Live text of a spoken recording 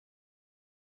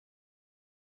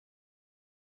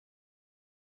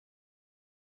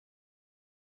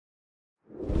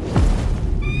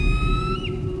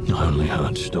only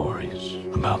heard stories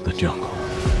about the jungle.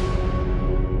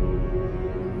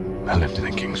 I lived in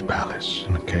a king's palace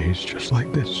in a cage just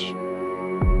like this.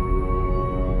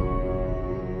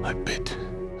 I bit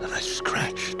and I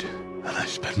scratched and I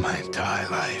spent my entire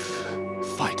life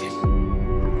fighting.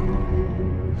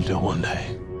 Until one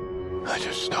day, I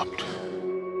just stopped.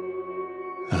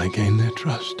 And I gained their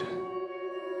trust.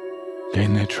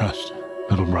 Gained their trust,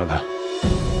 little brother.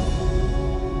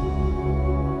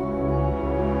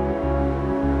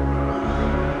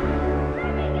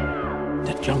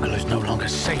 The jungle is no longer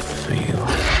safe for you.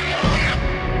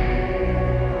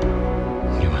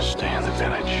 You must stay in the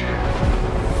village.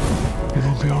 It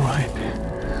will be all right,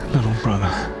 little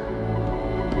brother.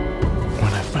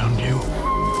 When I found you,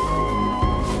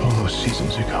 all those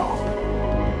seasons ago,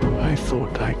 I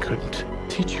thought I could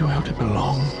teach you how to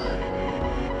belong.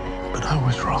 But I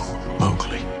was wrong,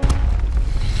 Mowgli.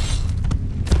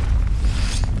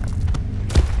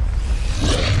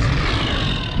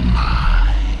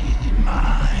 My,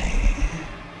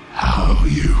 how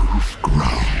you've grown.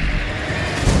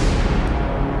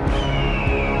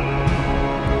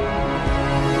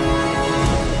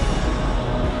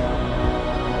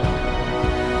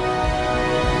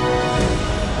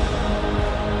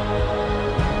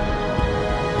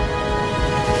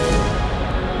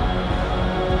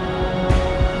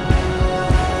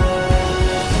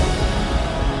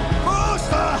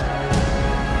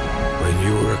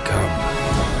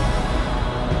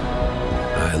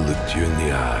 You in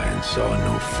the eye and saw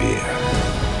no fear.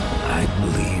 I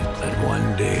believed that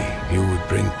one day you would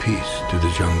bring peace to the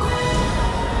jungle.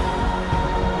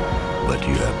 But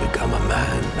you have become a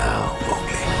man now,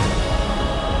 Mowgli.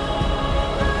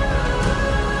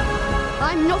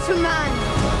 I'm not a man.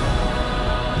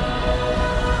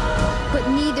 But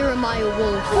neither am I a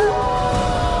wolf.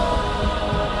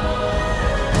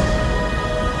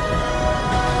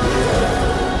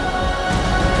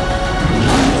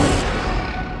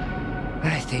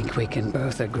 I think we can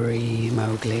both agree,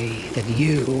 Mowgli, that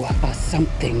you are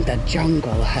something the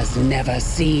jungle has never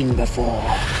seen before.